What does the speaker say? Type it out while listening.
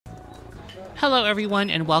Hello everyone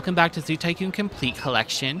and welcome back to Zoo Tycoon Complete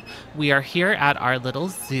Collection. We are here at our little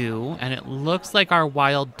zoo and it looks like our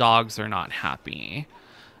wild dogs are not happy.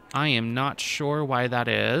 I am not sure why that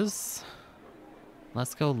is.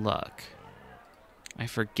 Let's go look. I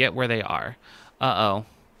forget where they are. Uh-oh.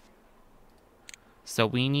 So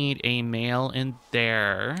we need a male in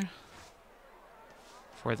there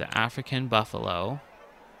for the African buffalo.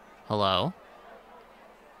 Hello?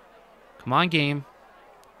 Come on, game.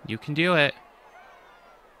 You can do it.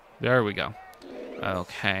 There we go.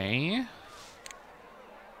 Okay.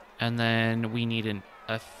 And then we need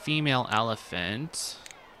a female elephant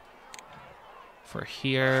for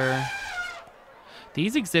here.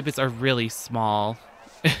 These exhibits are really small.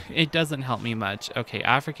 It doesn't help me much. Okay,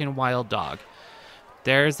 African wild dog.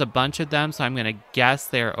 There's a bunch of them, so I'm going to guess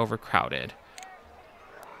they're overcrowded.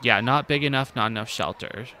 Yeah, not big enough, not enough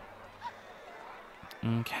shelter.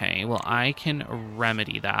 Okay, well, I can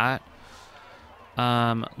remedy that.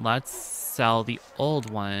 Let's sell the old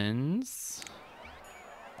ones.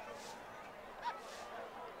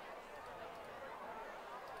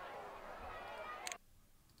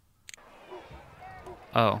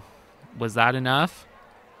 Oh, was that enough?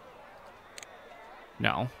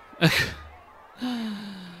 No.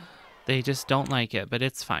 They just don't like it, but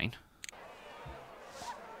it's fine.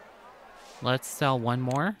 Let's sell one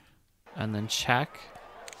more and then check.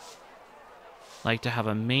 Like to have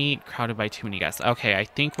a mate, crowded by too many guests. Okay, I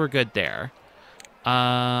think we're good there.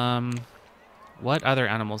 What other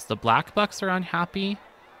animals? The black bucks are unhappy.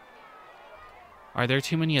 Are there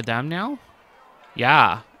too many of them now?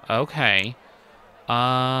 Yeah, okay.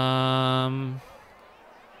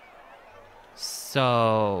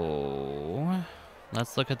 So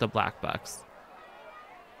let's look at the black bucks.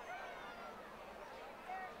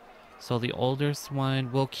 So the oldest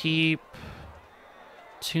one, we'll keep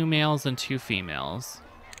 2 males and 2 females.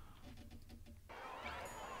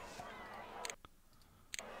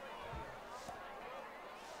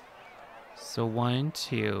 So 1,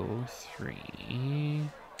 2, 3.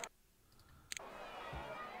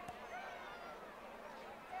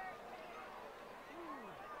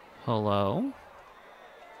 Hello?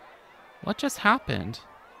 What just happened?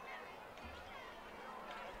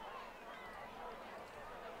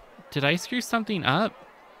 Did I screw something up?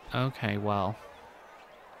 Okay, well.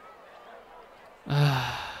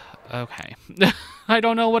 Okay. I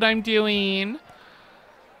don't know what I'm doing.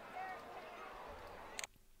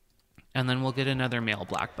 And then we'll get another male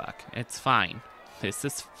black buck. It's fine. This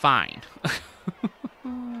is fine.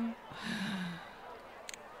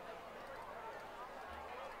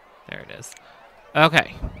 There it is.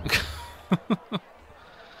 Okay.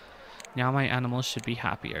 Now my animals should be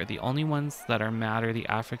happier. The only ones that are mad are the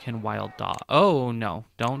African wild dog. Oh, no.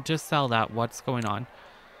 Don't just sell that. What's going on?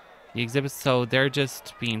 The exhibits, so they're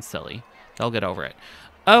just being silly. They'll get over it.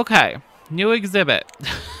 Okay. New exhibit.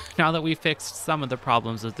 Now that we fixed some of the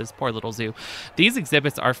problems with this poor little zoo. These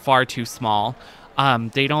exhibits are far too small.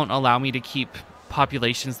 They don't allow me to keep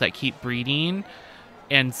populations that keep breeding.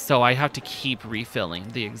 And so I have to keep refilling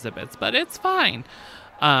the exhibits. But it's fine.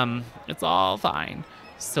 It's all fine.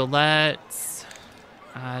 So let's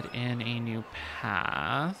add in a new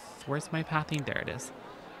path. Where's my pathing? There it is.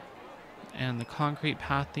 And the concrete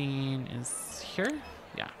pathing is here?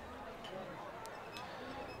 Yeah.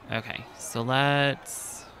 Okay, so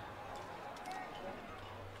let's...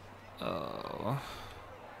 Oh.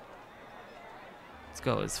 Let's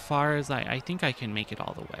go as far as I think I can make it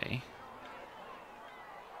all the way.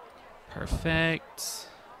 Perfect.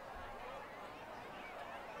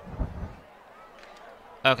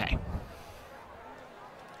 Okay.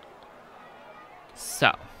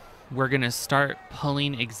 So, we're going to start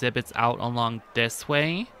pulling exhibits out along this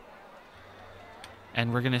way.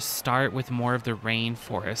 And we're going to start with more of the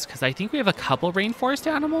rainforest. Because I think we have a couple rainforest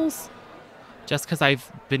animals. Just because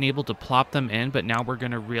I've been able to plop them in. But now we're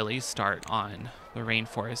going to really start on the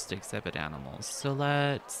rainforest exhibit animals. So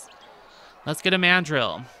let's get a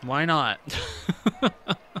mandrill. Why not?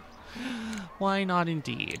 Why not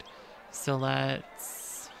indeed? So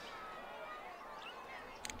let's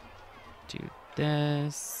do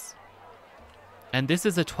this. And this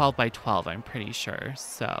is a 12 by 12, I'm pretty sure.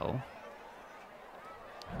 So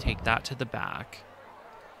take that to the back.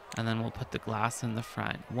 And then we'll put the glass in the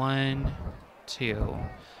front. 1, 2,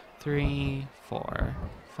 3, 4,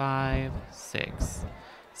 5, 6,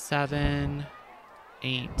 7,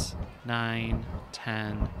 8, 9,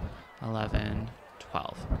 10, 11,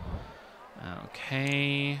 12.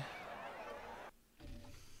 Okay.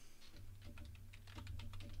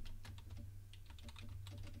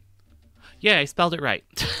 Yeah, I spelled it right.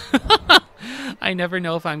 I never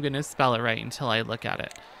know if I'm going to spell it right until I look at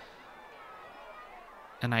it.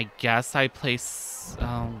 And I guess I place...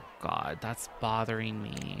 Oh, God, that's bothering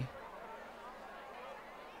me.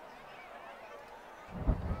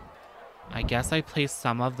 I guess I placed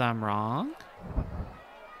some of them wrong.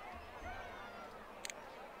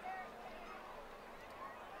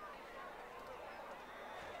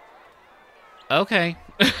 Okay.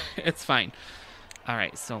 It's fine. All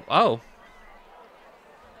right, so... Oh.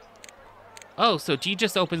 Oh, so G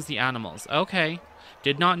just opens the animals. Okay.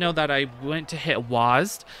 Did not know that I went to hit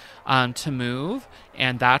WASD to move,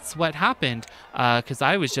 and that's what happened, because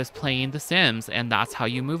I was just playing The Sims, and that's how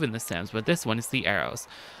you move in The Sims, but this one is the arrows.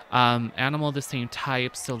 Animal the same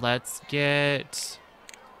type, so let's get...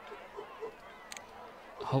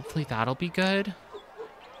 Hopefully that'll be good.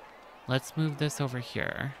 Let's move this over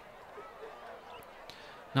here.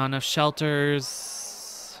 Not enough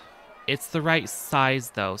shelters. It's the right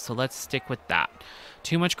size, though, so let's stick with that.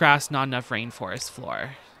 Too much grass, not enough rainforest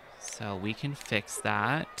floor. So we can fix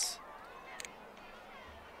that.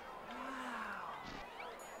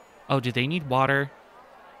 Oh, do they need water?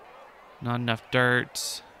 Not enough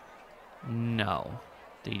dirt. No,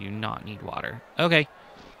 they do not need water. Okay.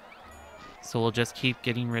 So we'll just keep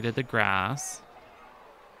getting rid of the grass.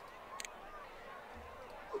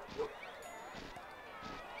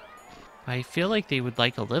 I feel like they would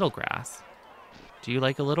like a little grass. Do you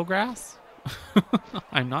like a little grass?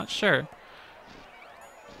 I'm not sure.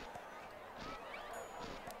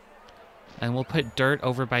 And we'll put dirt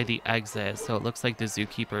over by the exit, so it looks like the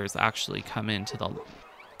zookeepers actually come into the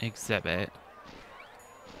exhibit.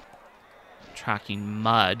 Tracking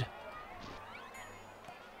mud.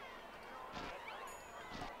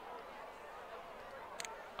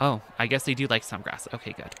 Oh, I guess they do like some grass.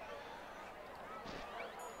 Okay, good.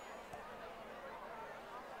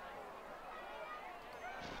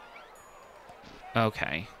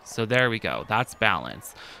 Okay, so there we go. That's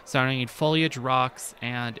balance. So I need foliage, rocks,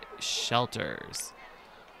 and shelters.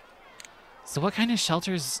 So what kind of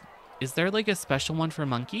shelters? Is there like a special one for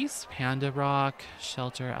monkeys? Panda rock,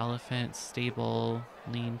 shelter, elephant, stable,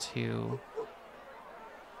 lean-to.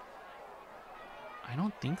 I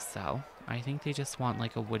don't think so. I think they just want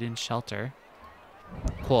like a wooden shelter.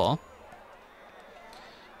 Cool.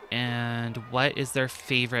 And what is their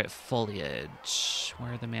favorite foliage?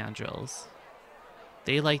 Where are the mandrills?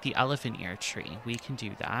 They like the elephant ear tree. We can do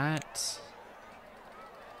that.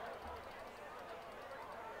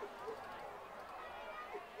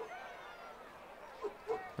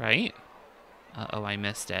 Right? Uh-oh, I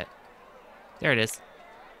missed it. There it is.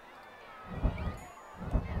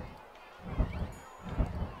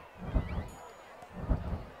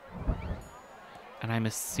 And I'm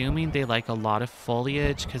assuming they like a lot of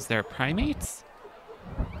foliage because they're primates?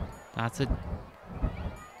 That's a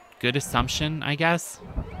good assumption, I guess.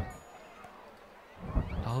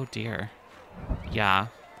 Oh, dear. Yeah.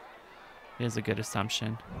 It is a good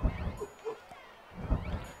assumption.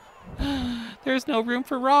 There's no room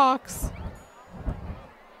for rocks.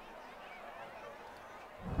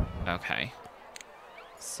 Okay.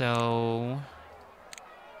 So...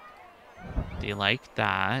 they like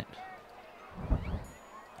that.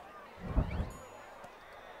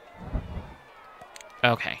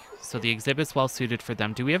 Okay. So the exhibit's well suited for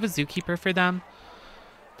them. Do we have a zookeeper for them?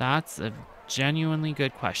 That's a genuinely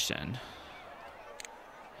good question.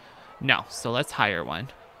 No. So let's hire one.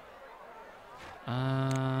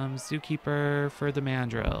 Zookeeper for the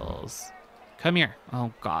mandrills. Come here.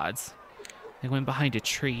 Oh, gods. They went behind a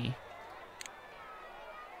tree.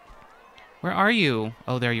 Where are you?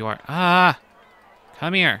 Oh, there you are. Ah!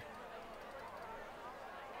 Come here.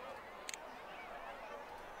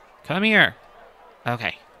 Come here.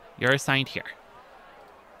 Okay. You're assigned here.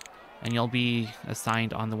 And you'll be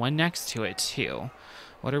assigned on the one next to it, too.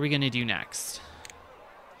 What are we going to do next?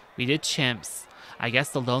 We did chimps. I guess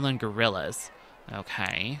the lowland gorillas.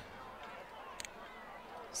 Okay.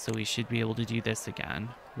 So we should be able to do this again.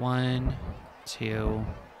 1, 2,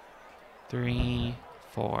 3,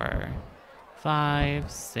 4,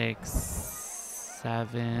 5, 6,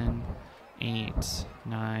 7, 8,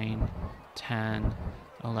 9, 10,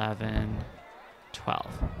 11,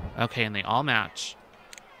 12. Okay, and they all match.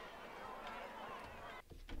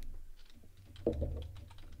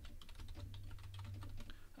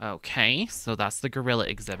 Okay, so that's the gorilla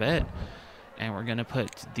exhibit. And we're going to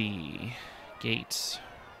put the gate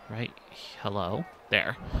right, hello,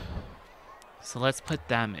 there. So let's put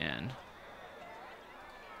them in.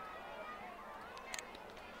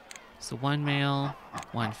 So 1 male,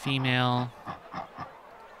 1 female,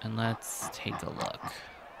 and let's take a look.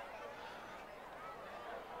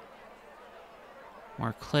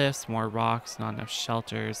 More cliffs, more rocks, not enough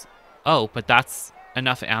shelters. Oh, but that's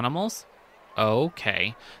enough animals?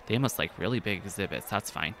 Okay. They must like really big exhibits.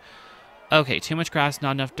 That's fine. Okay, too much grass,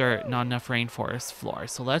 not enough dirt, not enough rainforest floor.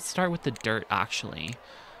 So let's start with the dirt, actually.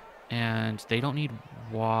 And they don't need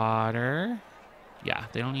water. Yeah,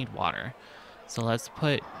 they don't need water. So let's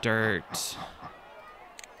put dirt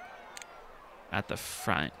at the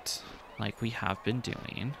front, like we have been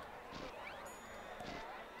doing.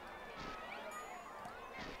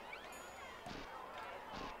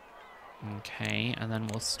 Okay, and then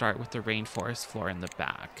we'll start with the rainforest floor in the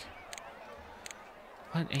back.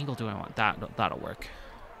 What angle do I want? That'll work.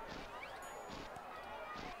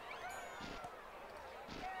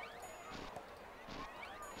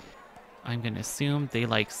 I'm gonna assume they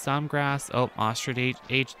like some grass. Oh, Ostrich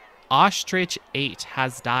 8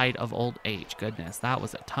 has died of old age. Goodness, that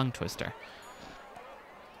was a tongue twister.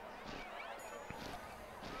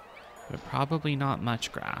 But probably not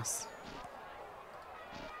much grass.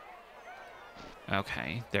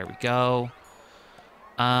 Okay, there we go.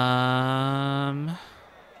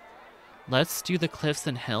 Let's do the cliffs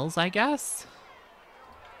and hills, I guess.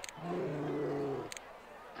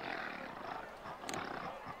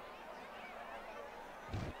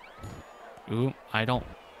 Ooh, I don't...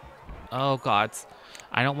 Oh, gods.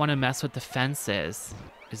 I don't want to mess with the fences,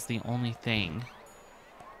 is the only thing.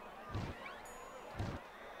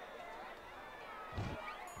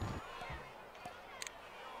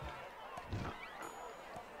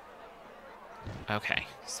 Okay,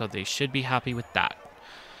 so they should be happy with that.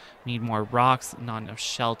 Need more rocks, not enough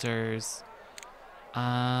shelters.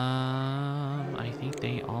 I think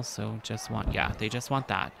they also just want... Yeah, they just want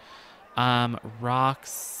that.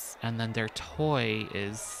 Rocks, and then their toy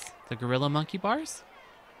is the gorilla monkey bars?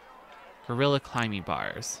 Gorilla climbing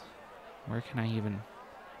bars. Where can I even...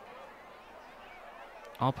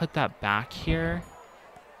 I'll put that back here.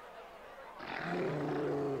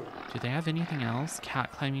 Do they have anything else?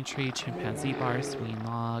 Cat climbing tree, chimpanzee bar, swinging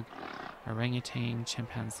log, orangutan,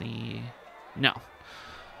 chimpanzee. No.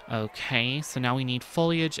 Okay, so now we need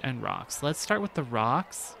foliage and rocks. Let's start with the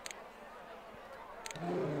rocks.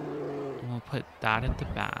 We'll put that at the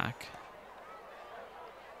back.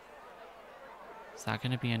 Is that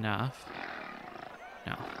going to be enough?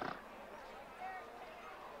 No.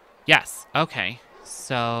 Yes, okay.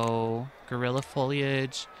 So, gorilla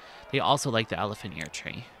foliage. They also like the elephant ear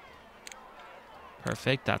tree.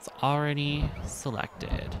 Perfect, that's already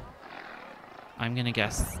selected. I'm gonna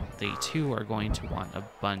guess they too are going to want a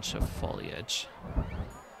bunch of foliage.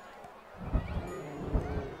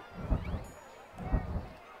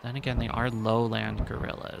 Then again, they are lowland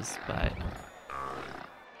gorillas, but...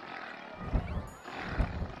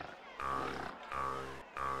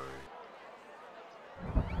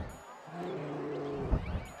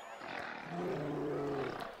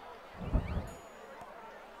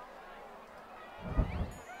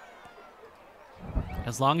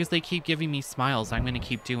 As long as they keep giving me smiles, I'm going to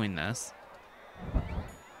keep doing this.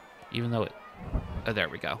 Even though it... Oh, there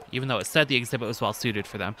we go. Even though it said the exhibit was well suited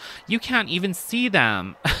for them. You can't even see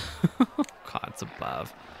them! Gods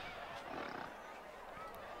above.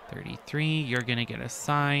 33, you're going to get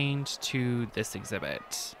assigned to this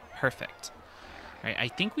exhibit. Perfect. All right, I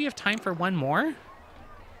think we have time for one more.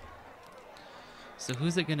 So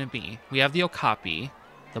who's it going to be? We have the okapi,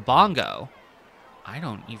 the bongo. I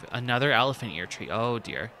don't even... Another elephant ear tree. Oh,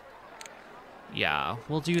 dear. Yeah,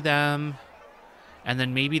 we'll do them. And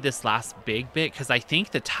then maybe this last big bit, because I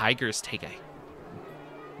think the tigers take a...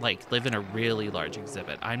 Like, live in a really large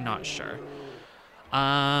exhibit. I'm not sure.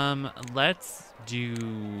 Let's do...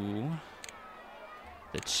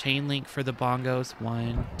 the chain link for the bongos.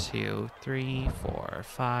 1, 2, 3, 4,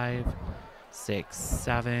 5, 6,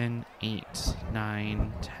 7, 8,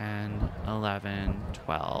 9, 10, 11,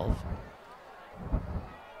 12...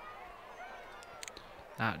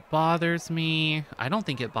 That bothers me. I don't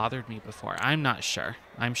think it bothered me before. I'm not sure.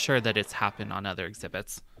 I'm sure that it's happened on other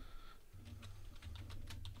exhibits.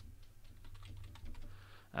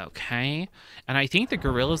 Okay. And I think the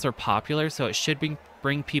gorillas are popular, so it should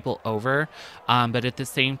bring people over. But at the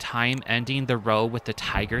same time, ending the row with the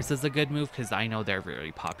tigers is a good move because I know they're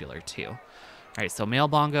very popular too. All right, so male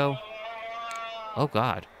bongo. Oh,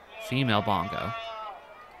 God. Female bongo.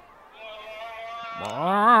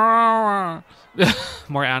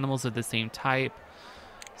 More animals of the same type.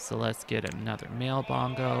 So let's get another male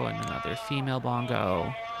bongo and another female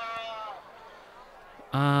bongo.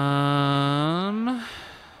 More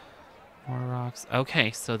rocks.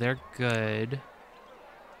 Okay, so they're good.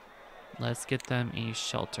 Let's get them a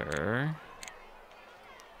shelter.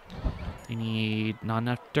 They need not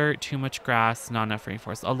enough dirt, too much grass, not enough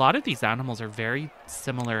rainforest. A lot of these animals are very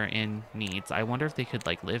similar in needs. I wonder if they could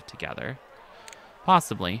like live together.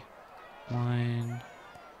 Possibly. One.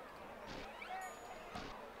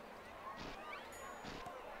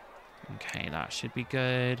 Okay, that should be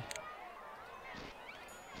good.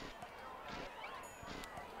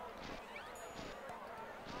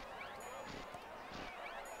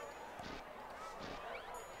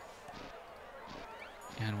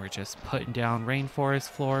 And we're just putting down rainforest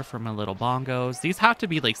floor for my little bongos. These have to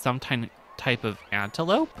be like some type of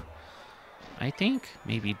antelope, I think.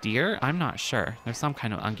 Maybe deer? I'm not sure. There's some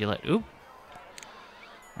kind of ungulate. Oop.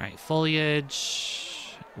 All right,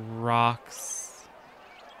 foliage, rocks.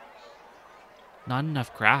 Not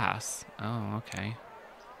enough grass. Oh, okay.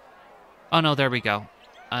 Oh, no, there we go.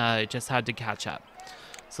 It just had to catch up.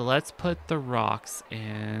 So let's put the rocks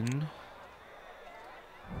in.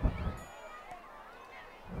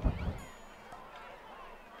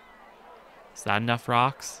 Is that enough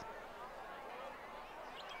rocks?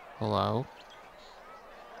 Hello?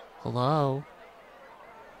 Hello?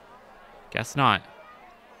 Guess not.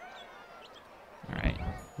 Alright,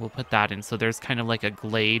 we'll put that in. So there's kind of like a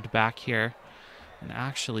glade back here. And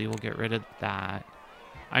actually, we'll get rid of that.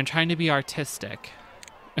 I'm trying to be artistic.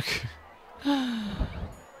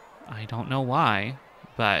 I don't know why,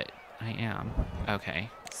 but I am.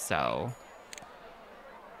 Okay, so...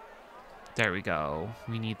 there we go.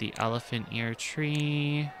 We need the elephant ear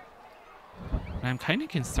tree. And I'm kind of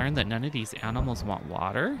concerned that none of these animals want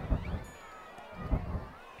water.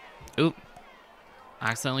 Oop.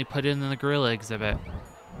 Accidentally put it in the gorilla exhibit.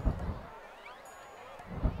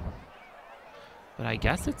 But I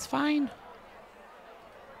guess it's fine.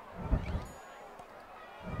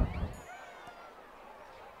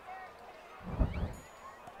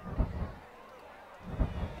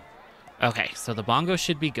 Okay, so the bongos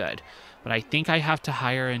should be good. But I think I have to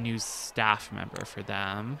hire a new staff member for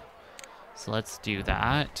them. So let's do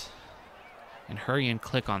that. And hurry and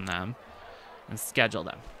click on them. And schedule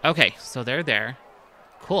them. Okay, so they're there.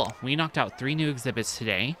 Cool. We knocked out 3 new exhibits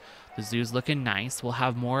today. The zoo's looking nice. We'll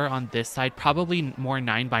have more on this side. Probably more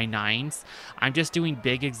 9x9s. I'm just doing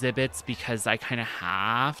big exhibits because I kind of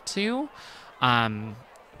have to.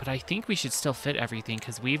 But I think we should still fit everything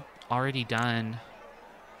because we've already done...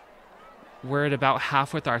 we're at about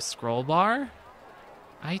half with our scroll bar.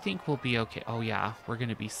 I think we'll be okay. Oh, yeah. We're going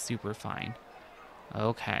to be super fine.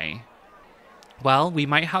 Okay. Well, we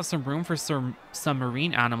might have some room for some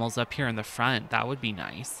marine animals up here in the front. That would be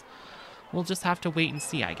nice. We'll just have to wait and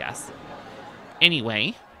see, I guess.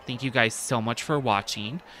 Anyway, thank you guys so much for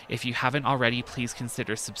watching. If you haven't already, please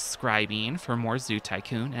consider subscribing for more Zoo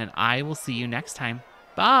Tycoon, and I will see you next time.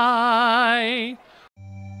 Bye!